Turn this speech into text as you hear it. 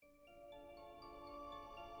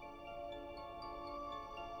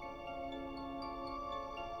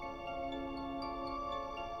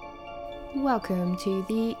Welcome to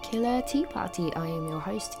the Killer Tea Party. I am your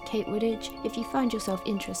host, Kate Woodidge. If you find yourself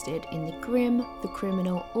interested in the grim, the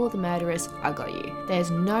criminal, or the murderous, I got you. There's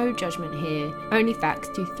no judgment here, only facts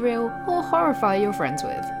to thrill or horrify your friends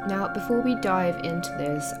with. Now, before we dive into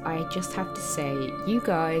this, I just have to say, you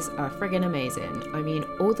guys are friggin' amazing. I mean,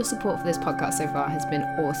 all the support for this podcast so far has been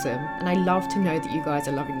awesome, and I love to know that you guys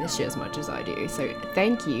are loving this shit as much as I do. So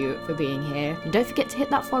thank you for being here, and don't forget to hit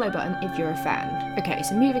that follow button if you're a fan. Okay,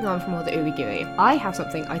 so moving on from all the ooey gooey, I have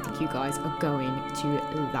something I think you guys are going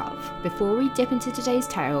to love. Before we dip into today's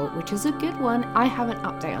tale, which is a good one, I have an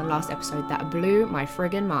update on last episode that blew my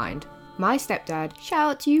friggin' mind. My stepdad,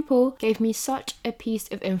 shout out to you Paul, gave me such a piece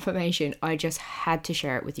of information I just had to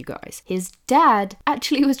share it with you guys. His dad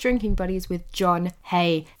actually was drinking buddies with John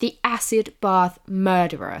Hay, the acid bath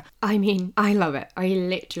murderer. I mean, I love it. I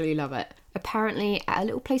literally love it. Apparently, at a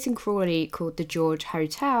little place in Crawley called the George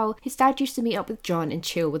Hotel, his dad used to meet up with John and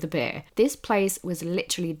chill with a beer. This place was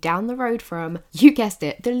literally down the road from, you guessed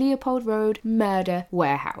it, the Leopold Road Murder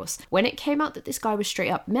Warehouse. When it came out that this guy was straight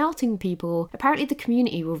up melting people, apparently the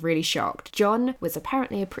community were really shocked. John was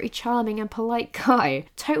apparently a pretty charming and polite guy.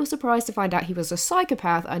 Total surprise to find out he was a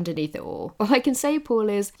psychopath underneath it all. All I can say, Paul,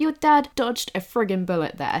 is your dad dodged a friggin'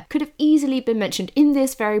 bullet there. Could have easily been mentioned in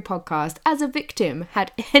this very podcast as a victim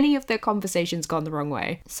had any of their conversations gone the wrong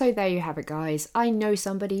way. So there you have it, guys. I know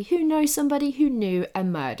somebody who knows somebody who knew a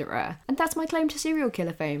murderer. And that's my claim to serial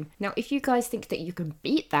killer fame. Now, if you guys think that you can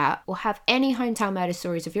beat that or have any hometown murder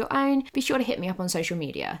stories of your own, be sure to hit me up on social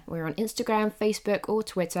media. We're on Instagram, Facebook, or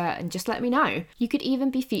Twitter, and just let me know. You could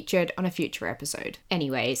even be featured on a future episode.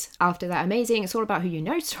 Anyways, after that amazing It's All About Who You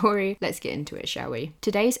Know story, let's get into it, shall we?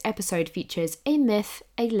 Today's episode features a myth,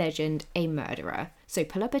 a legend, a murderer. So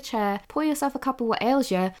pull up a chair, pour yourself a cup of what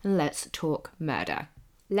ails you, and let's talk murder.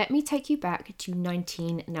 Let me take you back to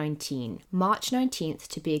 1919, March 19th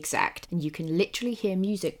to be exact, and you can literally hear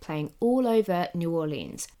music playing all over New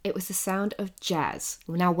Orleans. It was the sound of jazz.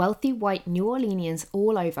 Now, wealthy white New Orleanians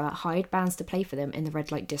all over hired bands to play for them in the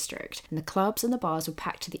red light district, and the clubs and the bars were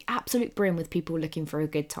packed to the absolute brim with people looking for a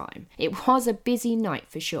good time. It was a busy night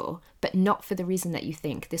for sure, but not for the reason that you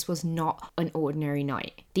think. This was not an ordinary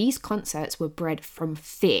night. These concerts were bred from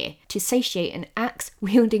fear to satiate an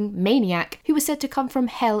axe-wielding maniac who was said to come from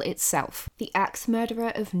hell itself. The axe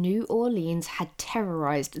murderer of New Orleans had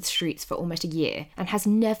terrorized the streets for almost a year and has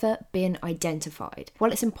never been identified.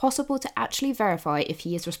 While it's impossible to actually verify if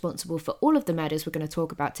he is responsible for all of the murders we're going to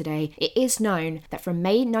talk about today, it is known that from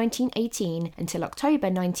May 1918 until October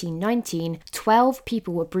 1919, 12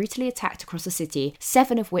 people were brutally attacked across the city,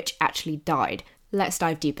 7 of which actually died. Let's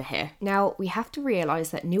dive deeper here. Now, we have to realise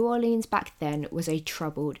that New Orleans back then was a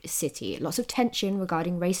troubled city. Lots of tension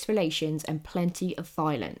regarding race relations and plenty of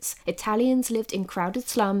violence. Italians lived in crowded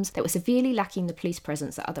slums that were severely lacking the police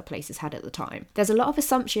presence that other places had at the time. There's a lot of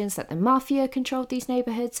assumptions that the mafia controlled these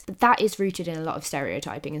neighbourhoods, but that is rooted in a lot of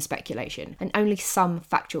stereotyping and speculation, and only some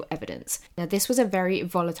factual evidence. Now, this was a very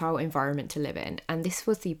volatile environment to live in, and this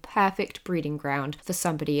was the perfect breeding ground for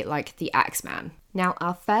somebody like the Axeman. Now,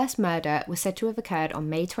 our first murder was said to have occurred on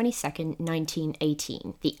May 22nd,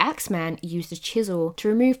 1918. The Axeman used a chisel to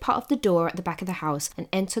remove part of the door at the back of the house and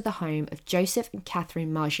enter the home of Joseph and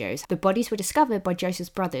Catherine Margios. The bodies were discovered by Joseph's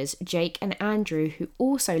brothers, Jake and Andrew, who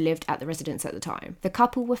also lived at the residence at the time. The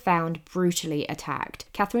couple were found brutally attacked.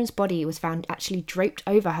 Catherine's body was found actually draped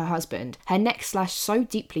over her husband, her neck slashed so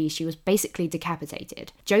deeply she was basically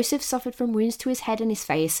decapitated. Joseph suffered from wounds to his head and his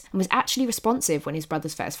face and was actually responsive when his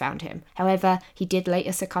brothers first found him. However, he did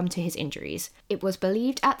later succumb to his injuries. It was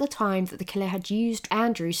believed at the time that the killer had used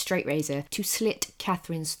Andrew's straight razor to slit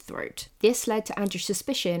Catherine's throat. This led to Andrew's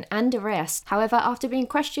suspicion and arrest. However, after being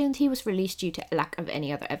questioned, he was released due to lack of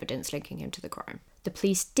any other evidence linking him to the crime. The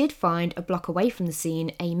police did find, a block away from the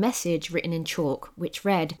scene, a message written in chalk, which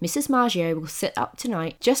read, "Mrs. Margio will sit up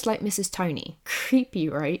tonight, just like Mrs. Tony." Creepy,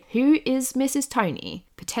 right? Who is Mrs. Tony?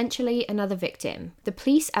 Potentially another victim. The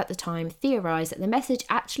police at the time theorised that the message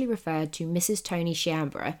actually referred to Mrs. Tony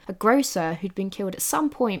Chiambra, a grocer who'd been killed at some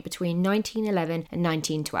point between 1911 and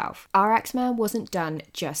 1912. Our Axeman wasn't done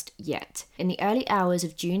just yet. In the early hours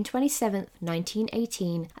of June 27th,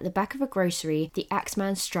 1918, at the back of a grocery, the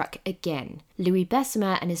Axeman struck again. Louis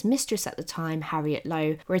Bessemer and his mistress at the time, Harriet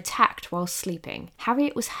Lowe, were attacked while sleeping.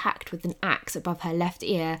 Harriet was hacked with an axe above her left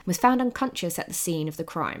ear and was found unconscious at the scene of the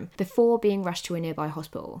crime, before being rushed to a nearby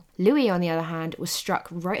hospital. Louis, on the other hand, was struck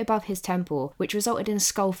right above his temple, which resulted in a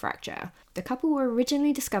skull fracture. The couple were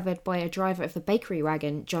originally discovered by a driver of the bakery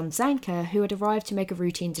wagon, John Zanker, who had arrived to make a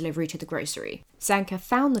routine delivery to the grocery. Zanker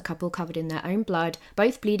found the couple covered in their own blood,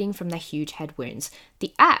 both bleeding from their huge head wounds.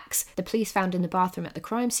 The axe the police found in the bathroom at the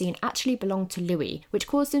crime scene actually belonged to Louis, which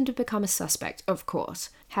caused him to become a suspect, of course.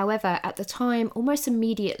 However, at the time, almost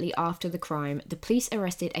immediately after the crime, the police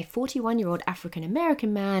arrested a 41-year-old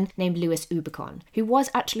African-American man named Louis Ubicon, who was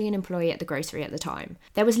actually an employee at the grocery at the time.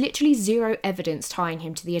 There was literally zero evidence tying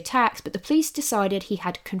him to the attacks, but the police decided he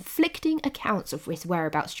had conflicting accounts of his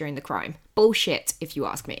whereabouts during the crime. Bullshit, if you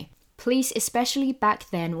ask me. Police, especially back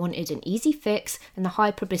then, wanted an easy fix, and the high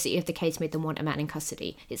publicity of the case made them want a man in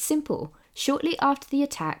custody. It's simple. Shortly after the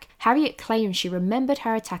attack, Harriet claimed she remembered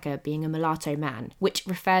her attacker being a mulatto man, which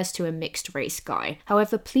refers to a mixed-race guy.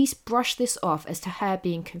 However, police brushed this off as to her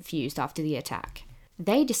being confused after the attack.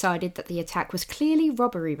 They decided that the attack was clearly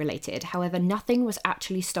robbery related, however nothing was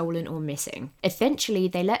actually stolen or missing. Eventually,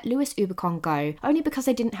 they let Louis Ubicon go, only because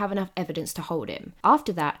they didn't have enough evidence to hold him.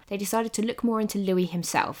 After that, they decided to look more into Louis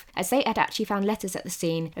himself, as they had actually found letters at the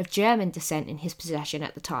scene of German descent in his possession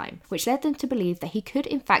at the time, which led them to believe that he could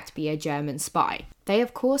in fact be a German spy. They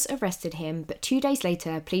of course arrested him, but 2 days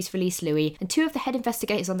later, police released Louis, and 2 of the head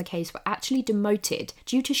investigators on the case were actually demoted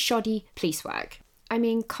due to shoddy police work. I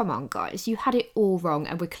mean, come on guys, you had it all wrong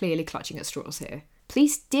and we're clearly clutching at straws here.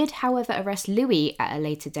 Police did, however, arrest Louis at a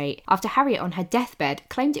later date after Harriet on her deathbed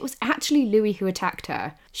claimed it was actually Louis who attacked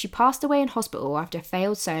her. She passed away in hospital after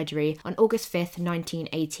failed surgery on August 5th,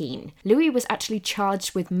 1918. Louis was actually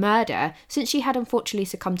charged with murder since she had unfortunately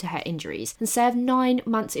succumbed to her injuries and served 9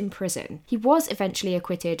 months in prison. He was eventually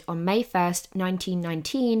acquitted on May 1st,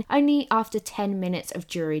 1919, only after 10 minutes of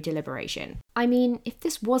jury deliberation. I mean, if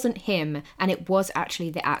this wasn't him and it was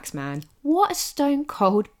actually the Axeman, what a stone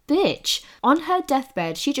cold bitch. On her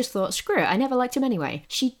deathbed, she just thought, screw it, I never liked him anyway.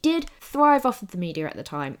 She did thrive off of the media at the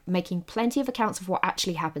time, making plenty of accounts of what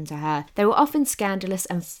actually happened to her. They were often scandalous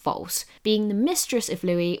and false. Being the mistress of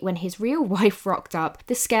Louis, when his real wife rocked up,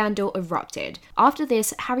 the scandal erupted. After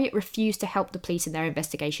this, Harriet refused to help the police in their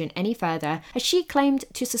investigation any further, as she claimed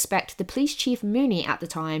to suspect the police chief Mooney at the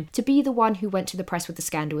time to be the one who went to the press with the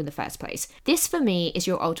scandal in the first place. This, for me, is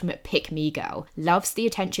your ultimate pick-me girl. Loves the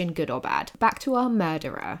attention, good or bad. Back to our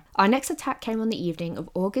murderer. Our next attack came on the evening of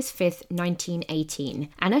August 5th, 1918.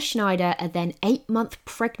 Anna Schneider, a then 8-month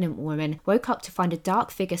pregnant woman, woke up to find a dark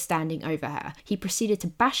figure standing over her. He proceeded to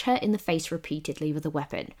bash her in the face repeatedly with a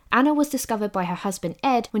weapon. Anna was discovered by her husband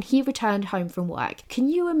Ed when he returned home from work. Can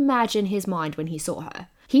you imagine his mind when he saw her?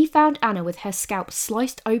 He found Anna with her scalp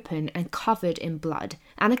sliced open and covered in blood.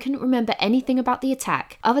 Anna couldn't remember anything about the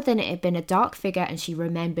attack, other than it had been a dark figure and she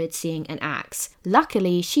remembered seeing an axe.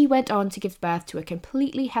 Luckily, she went on to give birth to a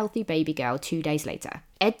completely healthy baby girl 2 days later.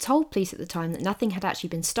 Ed told police at the time that nothing had actually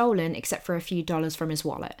been stolen except for a few dollars from his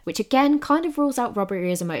wallet, which again kind of rules out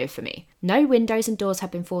robbery as a motive for me. No windows and doors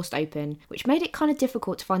had been forced open, which made it kind of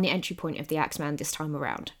difficult to find the entry point of the Axeman this time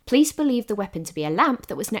around. Police believed the weapon to be a lamp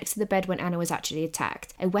that was next to the bed when Anna was actually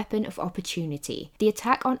attacked, a weapon of opportunity. The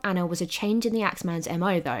attack on Anna was a change in the Axeman's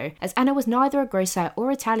MO though, as Anna was neither a grocer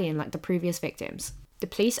or Italian like the previous victims. The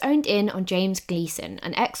police owned in on James Gleason,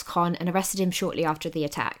 an ex-con, and arrested him shortly after the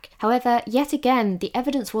attack. However, yet again, the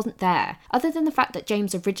evidence wasn't there, other than the fact that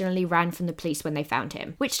James originally ran from the police when they found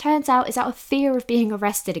him, which turns out is out of fear of being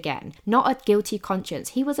arrested again, not a guilty conscience.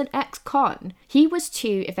 He was an ex-con. He was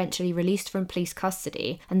too eventually released from police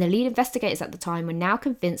custody, and the lead investigators at the time were now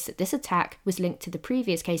convinced that this attack was linked to the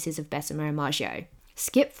previous cases of Bessemer and Maggio.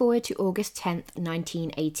 Skip forward to August 10th,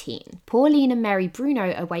 1918. Pauline and Mary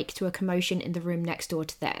Bruno awake to a commotion in the room next door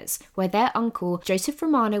to theirs, where their uncle, Joseph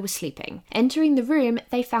Romano, was sleeping. Entering the room,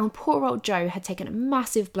 they found poor old Joe had taken a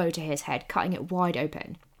massive blow to his head, cutting it wide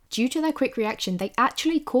open. Due to their quick reaction, they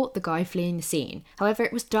actually caught the guy fleeing the scene. However,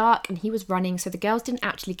 it was dark and he was running, so the girls didn't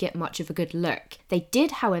actually get much of a good look. They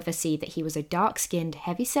did, however, see that he was a dark-skinned,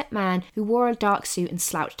 heavy-set man who wore a dark suit and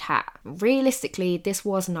slouched hat. Realistically, this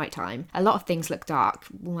was nighttime. A lot of things look dark,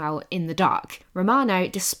 well, in the dark. Romano,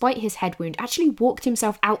 despite his head wound, actually walked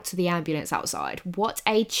himself out to the ambulance outside. What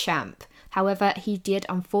a champ. However, he did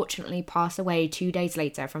unfortunately pass away 2 days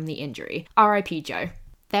later from the injury. R.I.P. Joe.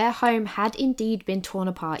 Their home had indeed been torn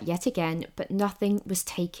apart yet again, but nothing was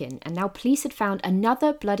taken, and now police had found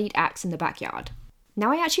another bloodied axe in the backyard.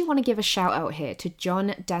 Now I actually want to give a shout out here to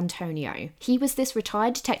John D'Antonio. He was this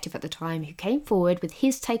retired detective at the time who came forward with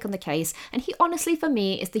his take on the case, and he honestly for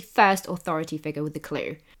me is the first authority figure with the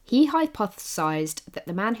clue. He hypothesised that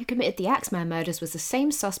the man who committed the Axeman murders was the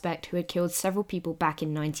same suspect who had killed several people back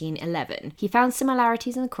in 1911. He found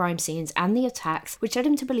similarities in the crime scenes and the attacks, which led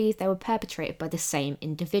him to believe they were perpetrated by the same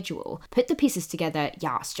individual. Put the pieces together,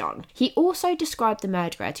 yes, John. He also described the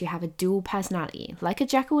murderer to have a dual personality, like a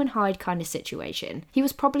Jekyll and Hyde kind of situation. He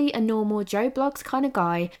was probably a normal Joe Bloggs kind of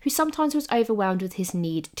guy who sometimes was overwhelmed with his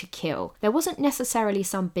need to kill. There wasn't necessarily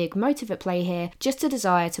some big motive at play here, just a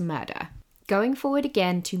desire to murder. Going forward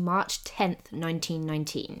again to March 10th,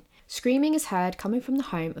 1919. Screaming is heard coming from the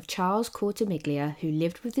home of Charles Cortimiglia, who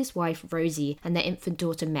lived with his wife Rosie and their infant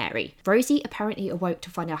daughter Mary. Rosie apparently awoke to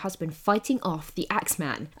find her husband fighting off the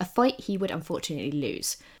Axeman, a fight he would unfortunately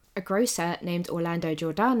lose. A grocer named Orlando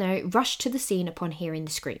Giordano rushed to the scene upon hearing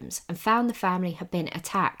the screams and found the family had been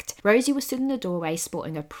attacked. Rosie was stood in the doorway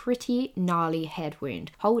sporting a pretty gnarly head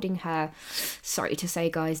wound, holding her, sorry to say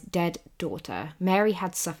guys, dead daughter. Mary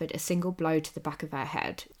had suffered a single blow to the back of her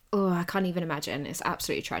head. Oh, I can't even imagine. It's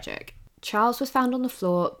absolutely tragic. Charles was found on the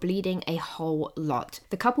floor, bleeding a whole lot.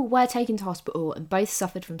 The couple were taken to hospital and both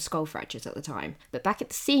suffered from skull fractures at the time. But back at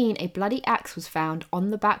the scene, a bloody axe was found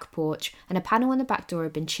on the back porch and a panel on the back door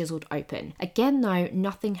had been chiselled open. Again though,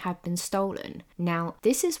 nothing had been stolen. Now,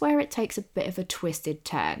 this is where it takes a bit of a twisted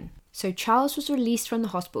turn. So Charles was released from the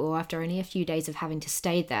hospital after only a few days of having to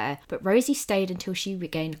stay there, but Rosie stayed until she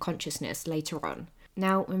regained consciousness later on.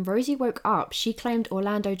 Now, when Rosie woke up, she claimed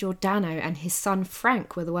Orlando Giordano and his son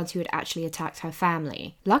Frank were the ones who had actually attacked her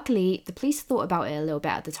family. Luckily, the police thought about it a little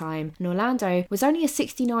bit at the time, and Orlando was only a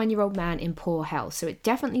 69-year-old man in poor health, so it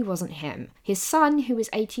definitely wasn't him. His son, who was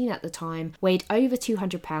 18 at the time, weighed over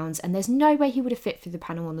 200 pounds, and there's no way he would have fit through the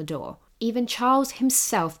panel on the door. Even Charles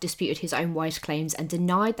himself disputed his own wife's claims and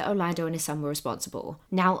denied that Orlando and his son were responsible.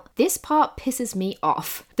 Now, this part pisses me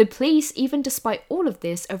off. The police, even despite all of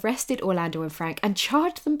this, arrested Orlando and Frank and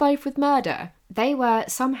charged them both with murder. They were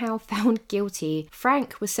somehow found guilty.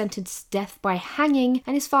 Frank was sentenced to death by hanging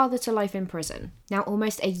and his father to life in prison. Now,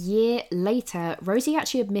 almost a year later, Rosie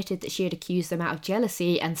actually admitted that she had accused them out of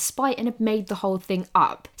jealousy and spite and had made the whole thing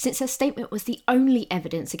up. Since her statement was the only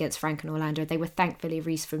evidence against Frank and Orlando, they were thankfully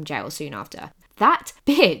released from jail soon after. That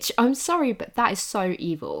bitch, I'm sorry, but that is so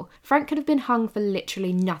evil. Frank could have been hung for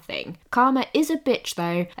literally nothing. Karma is a bitch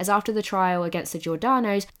though, as after the trial against the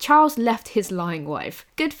Giordanos, Charles left his lying wife.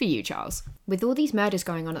 Good for you, Charles. With all these murders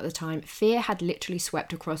going on at the time, fear had literally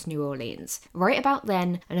swept across New Orleans. Right about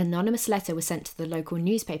then, an anonymous letter was sent to the local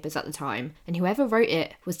newspapers at the time, and whoever wrote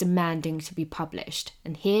it was demanding to be published.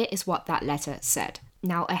 And here is what that letter said.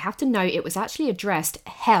 Now, I have to note it was actually addressed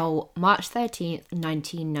Hell, March 13th,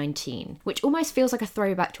 1919, which almost feels like a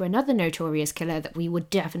throwback to another notorious killer that we would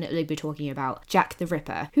definitely be talking about, Jack the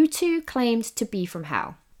Ripper, who too claimed to be from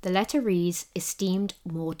hell. The letter reads, "Esteemed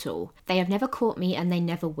mortal, they have never caught me and they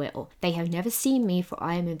never will. They have never seen me, for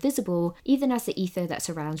I am invisible, even as the ether that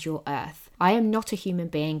surrounds your earth. I am not a human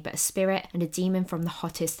being, but a spirit and a demon from the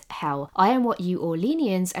hottest hell. I am what you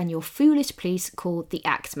Orleanians and your foolish police call the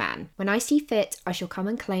Axeman. When I see fit, I shall come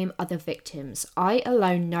and claim other victims. I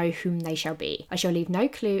alone know whom they shall be. I shall leave no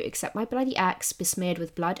clue except my bloody axe besmeared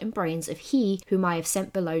with blood and brains of he whom I have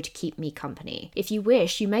sent below to keep me company. If you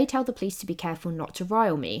wish, you may tell the police to be careful not to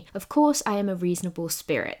rile me. Of course, I am a reasonable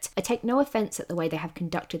spirit. I take no offence at the way they have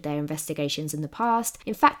conducted their investigations in the past.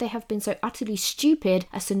 In fact, they have been so utterly stupid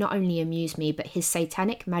as to not only amuse me, but his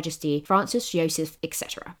satanic majesty, Francis Joseph,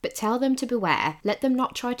 etc. But tell them to beware. Let them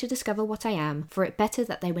not try to discover what I am, for it better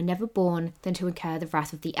that they were never born than to incur the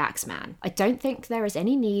wrath of the Axeman. I don't think there is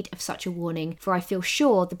any need of such a warning, for I feel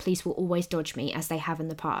sure the police will always dodge me as they have in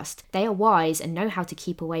the past. They are wise and know how to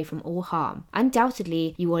keep away from all harm.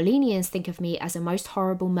 Undoubtedly, you Orleanians think of me as a most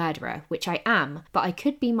horrible murderer, which I am, but I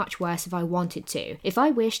could be much worse if I wanted to. If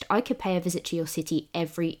I wished, I could pay a visit to your city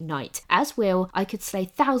every night. As will, I could slay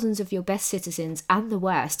thousands of your best citizens and the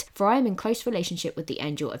worst, for I am in close relationship with the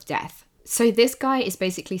angel of death." So this guy is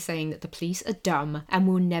basically saying that the police are dumb and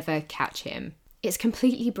will never catch him. It's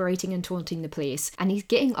completely berating and taunting the police, and he's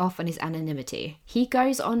getting off on his anonymity. He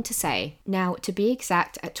goes on to say, "Now, to be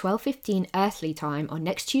exact, at 12:15 earthly time on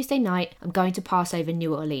next Tuesday night, I'm going to pass over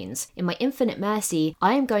New Orleans. In my infinite mercy,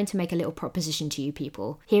 I am going to make a little proposition to you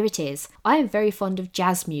people. Here it is. I am very fond of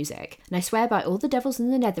jazz music, and I swear by all the devils in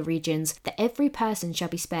the nether regions that every person shall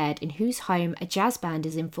be spared in whose home a jazz band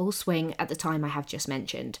is in full swing at the time I have just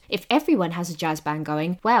mentioned. If everyone has a jazz band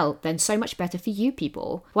going, well, then so much better for you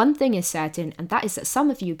people. One thing is certain, and that is that some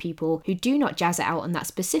of you people who do not jazz it out on that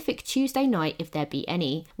specific Tuesday night, if there be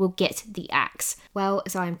any, will get the axe. Well,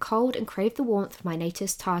 as I am cold and crave the warmth of my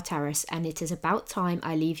natus Tartarus, and it is about time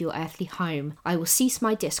I leave your earthly home, I will cease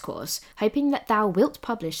my discourse, hoping that thou wilt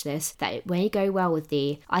publish this, that it may go well with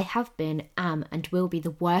thee. I have been, am, and will be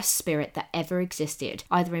the worst spirit that ever existed,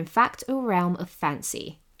 either in fact or realm of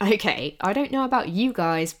fancy. Okay, I don't know about you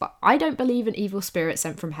guys, but I don't believe an evil spirit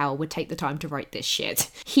sent from hell would take the time to write this shit.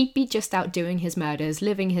 He'd be just out doing his murders,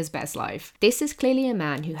 living his best life. This is clearly a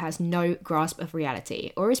man who has no grasp of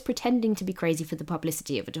reality, or is pretending to be crazy for the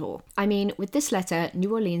publicity of it all. I mean, with this letter,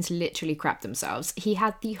 New Orleans literally crapped themselves. He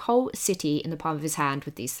had the whole city in the palm of his hand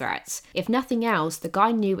with these threats. If nothing else, the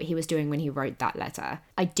guy knew what he was doing when he wrote that letter.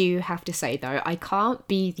 I do have to say though, I can't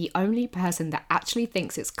be the only person that actually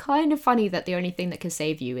thinks it's kind of funny that the only thing that can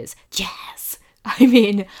save you is jazz. I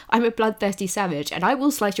mean, I'm a bloodthirsty savage and I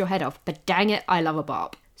will slice your head off, but dang it, I love a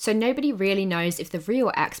bop. So nobody really knows if the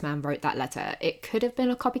real Axeman wrote that letter. It could have been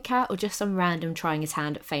a copycat or just some random trying his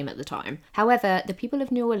hand at fame at the time. However, the people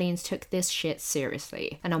of New Orleans took this shit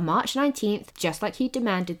seriously. And on March 19th, just like he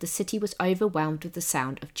demanded, the city was overwhelmed with the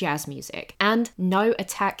sound of jazz music. And no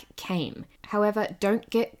attack came. However, don't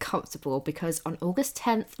get comfortable because on August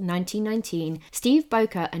 10th, 1919, Steve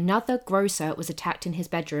Boker, another grocer, was attacked in his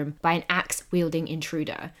bedroom by an axe-wielding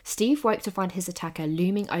intruder. Steve woke to find his attacker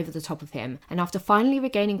looming over the top of him, and after finally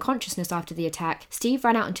regaining consciousness after the attack, Steve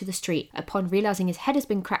ran out into the street. Upon realising his head has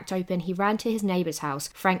been cracked open, he ran to his neighbour's house,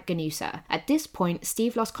 Frank Ganusa. At this point,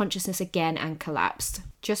 Steve lost consciousness again and collapsed.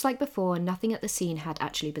 Just like before, nothing at the scene had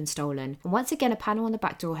actually been stolen, and once again a panel on the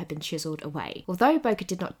back door had been chiselled away. Although Boker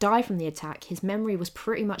did not die from the attack, his memory was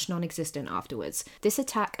pretty much non-existent afterwards. This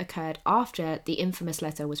attack occurred after the infamous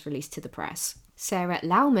letter was released to the press. Sarah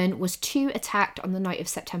Lauman was too attacked on the night of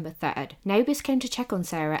September 3rd. Neighbours came to check on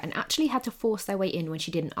Sarah and actually had to force their way in when she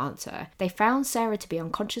didn't answer. They found Sarah to be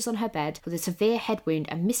unconscious on her bed with a severe head wound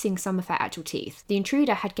and missing some of her actual teeth. The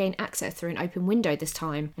intruder had gained access through an open window this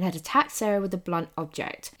time and had attacked Sarah with a blunt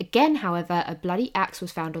object. Again, however, a bloody axe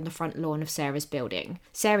was found on the front lawn of Sarah's building.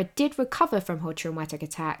 Sarah did recover from her traumatic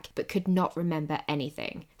attack, but could not remember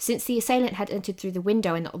anything. Since the assailant had entered through the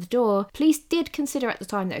window and not the door, police did consider at the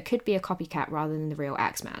time that it could be a copycat rather than the real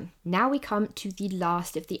Axeman. Now we come to the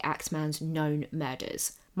last of the Axeman's known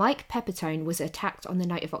murders. Mike Pepitone was attacked on the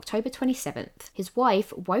night of October 27th. His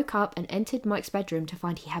wife woke up and entered Mike's bedroom to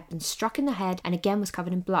find he had been struck in the head and again was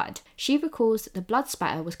covered in blood. She recalls that the blood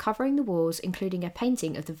spatter was covering the walls, including a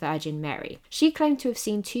painting of the Virgin Mary. She claimed to have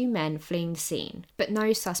seen two men fleeing the scene, but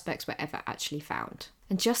no suspects were ever actually found.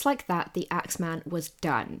 And just like that, the Axeman was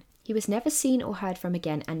done. He was never seen or heard from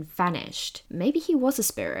again and vanished. Maybe he was a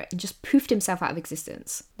spirit and just poofed himself out of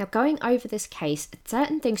existence. Now, going over this case,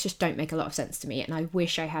 certain things just don't make a lot of sense to me, and I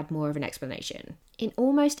wish I had more of an explanation. In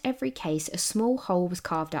almost every case, a small hole was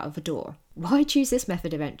carved out of a door. Why choose this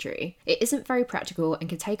method of entry? It isn't very practical and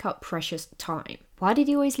can take up precious time. Why did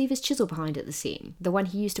he always leave his chisel behind at the scene, the one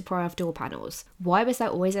he used to pry off door panels? Why was there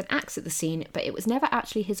always an axe at the scene, but it was never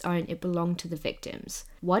actually his own, it belonged to the victims?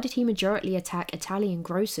 Why did he majorly attack Italian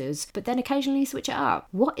grocers, but then occasionally switch it up?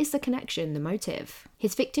 What is the connection, the motive?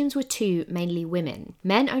 His victims were two, mainly women.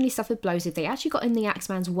 Men only suffered blows if they actually got in the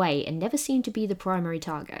Axeman's way and never seemed to be the primary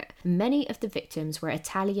target. Many of the victims were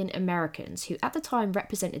Italian Americans, who at the time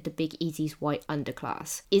represented the Big Easy's white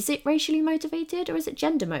underclass. Is it racially motivated or is it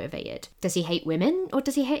gender motivated? Does he hate women or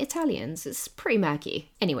does he hate Italians? It's pretty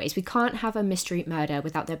murky. Anyways, we can't have a mystery murder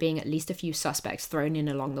without there being at least a few suspects thrown in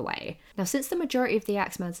along the way. Now, since the majority of the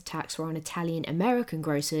Axeman's attacks were on Italian American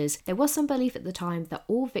grocers, there was some belief at the time that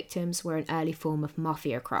all victims were an early form of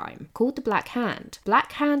mafia crime, called the Black Hand.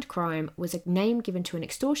 Black Hand crime was a name given to an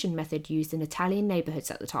extortion method used in Italian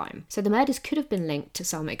neighbourhoods at the time, so the murders could have been linked to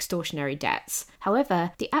some extortionary debts.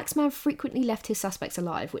 However, the Axeman frequently left his suspects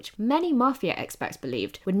alive, which many mafia experts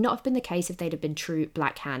believed would not have been the case if they'd have been true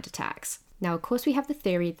Black Hand attacks. Now, of course, we have the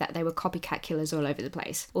theory that they were copycat killers all over the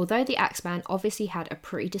place. Although the Axeman obviously had a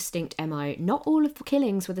pretty distinct MO, not all of the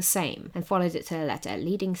killings were the same, and followed it to the letter,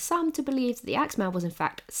 leading some to believe that the Axeman was in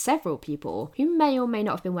fact several people who may or may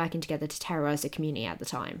not have been working together to terrorise the community at the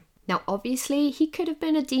time. Now, obviously, he could have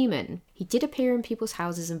been a demon. He did appear in people's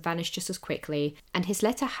houses and vanish just as quickly, and his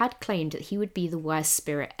letter had claimed that he would be the worst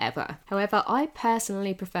spirit ever. However, I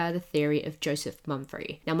personally prefer the theory of Joseph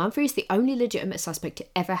Mumphrey. Now, Mumphrey is the only legitimate suspect to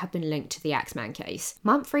ever have been linked to the Axeman case.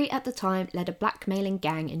 Mumphrey, at the time, led a blackmailing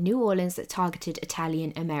gang in New Orleans that targeted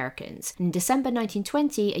Italian Americans. In December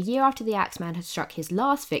 1920, a year after the Axeman had struck his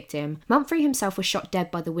last victim, Mumphrey himself was shot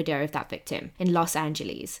dead by the widow of that victim in Los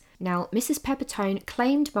Angeles. Now, Mrs. Peppertone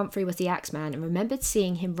claimed Mumphrey was the Axeman and remembered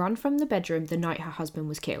seeing him run from the bedroom the night her husband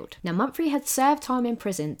was killed. Now, Mumphrey had served time in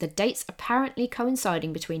prison, the dates apparently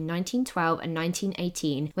coinciding between 1912 and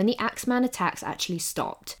 1918 when the Axeman attacks actually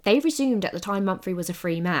stopped. They resumed at the time Mumphrey was a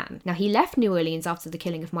free man. Now, he left New Orleans after the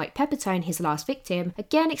killing of Mike Peppertone, his last victim,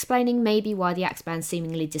 again explaining maybe why the Axeman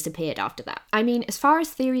seemingly disappeared after that. I mean, as far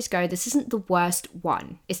as theories go, this isn't the worst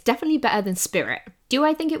one. It's definitely better than Spirit. Do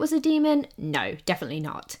I think it was a demon? No, definitely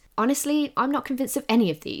not. Honestly, I'm not convinced of any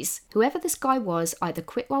of these. Whoever this guy was either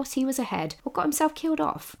quit whilst he was ahead or got himself killed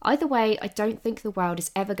off. Either way, I don't think the world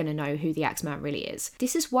is ever going to know who the Axeman really is.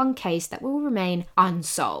 This is one case that will remain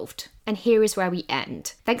unsolved. And here is where we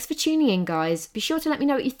end. Thanks for tuning in, guys. Be sure to let me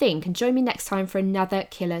know what you think and join me next time for another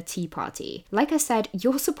killer tea party. Like I said,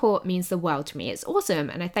 your support means the world to me. It's awesome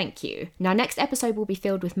and I thank you. Now, next episode will be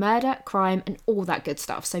filled with murder, crime, and all that good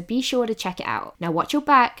stuff, so be sure to check it out. Now watch your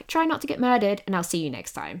back, try not to get murdered, and I'll see you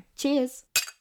next time. Cheers!